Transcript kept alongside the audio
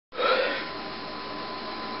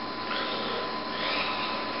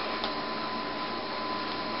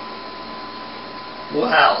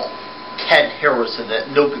Wow, Ted Harrison, that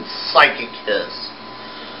no good psychic is.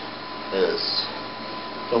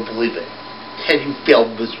 Don't believe it. Ted, you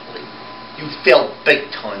failed miserably. You failed big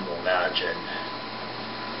time, imagine.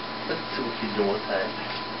 Let's see what you do with that.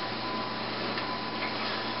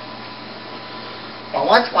 Well,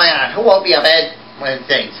 what's going on? Who will be a bed when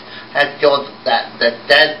things has to deal with that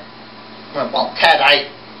dead? Well, Ted,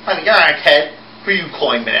 you're on Ted. Who are you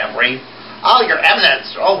calling me that, Ring? Oh, your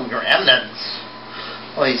eminence. Oh, your eminence.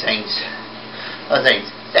 All these things.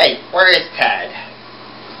 Say, where is Ted?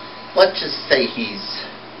 Let's just say he's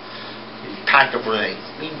packed up everything.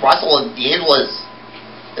 I mean, Russell and D'Angelo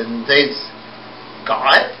and they's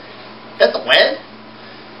gone? That's a win?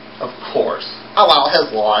 Of course. Oh well,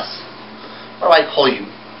 his loss. What do I call you?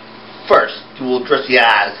 First, you will address you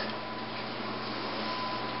as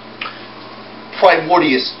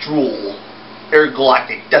Primordius Drool,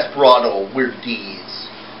 Intergalactic Desperado of Weird Deeds.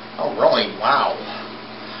 Oh really? Wow.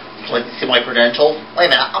 Would you like to see my credentials? Wait a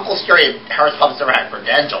minute, Uncle Scary and Harris Pups never had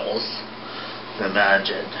credentials.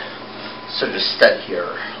 Imagine. So just sit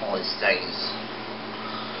here, all these things.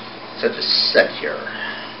 So just sit here.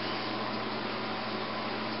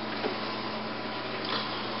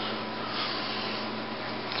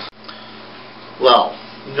 Well,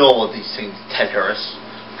 you know all these things, Ted Harris.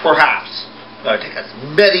 Perhaps I'm going to take as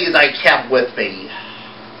many as I can with me.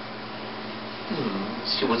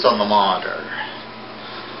 Let's see what's on the monitor.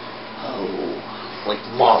 Oh, like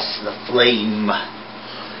moss in the flame.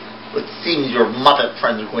 It seems your Muppet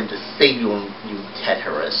friends are going to save you, Ted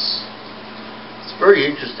Harris. It's very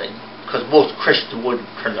interesting, because most Christians would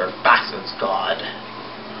turn their backs against God.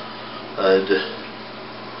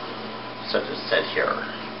 Such as said here.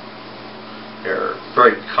 They're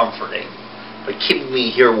very comforting. But keeping me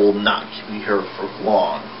here will not keep me here for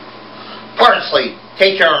long. Honestly,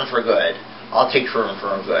 take care of him for good. I'll take care of him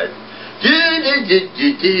for good.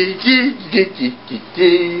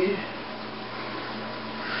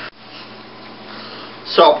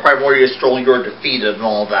 So, Primordius Drool, you're defeated and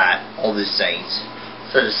all that. All these things.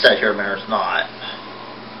 So just sit here, Mayor's not.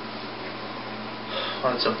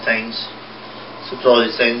 On some things. So all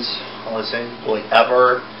these things. Going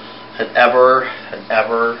ever,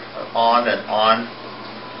 on and on.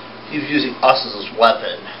 He's using us as his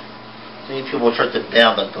weapon. Many people try to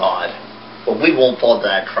damn the God. But we won't fall into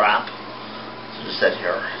that trap. So just sit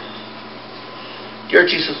here. Dear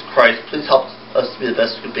Jesus Christ, please help us to be the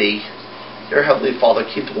best we could be. Dear Heavenly Father,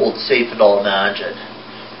 keep the world safe and all imagined.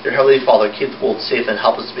 Dear Heavenly Father, keep the world safe and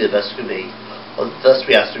help us to be the best we could be. Well, thus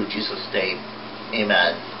we ask through Jesus' name.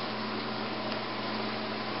 Amen.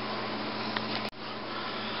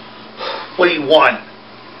 What do you want?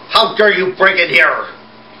 How dare you break in here?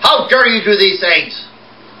 How dare you do these things?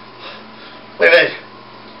 Wait a minute.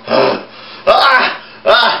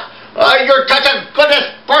 Your touch of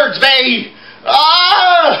goodness burns me!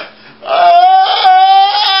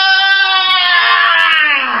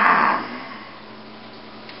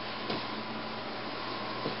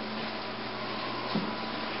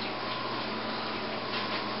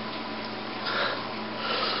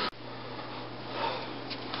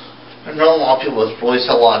 I know a lot of people have really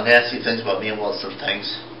said a lot of nasty things about me and well, some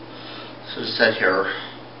things. So just sit here.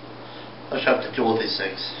 I should have to deal with these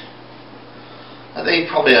things. I think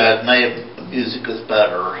probably at night music is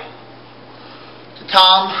better. So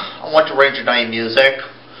Tom, I want to arrange your night music,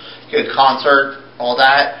 get a concert, all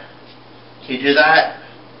that. Can you do that?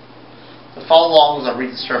 So follow along as I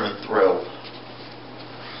read the sermon through.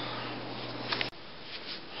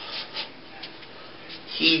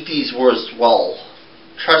 Heed these words well.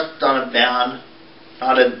 Trust not in man,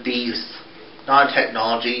 not in beasts, not in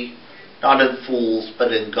technology, not in fools,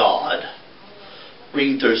 but in God.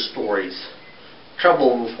 Read their stories.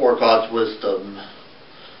 Tremble before God's wisdom.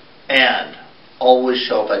 And always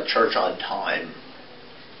show up at church on time.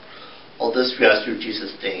 All this we ask through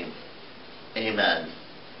Jesus' name. Amen.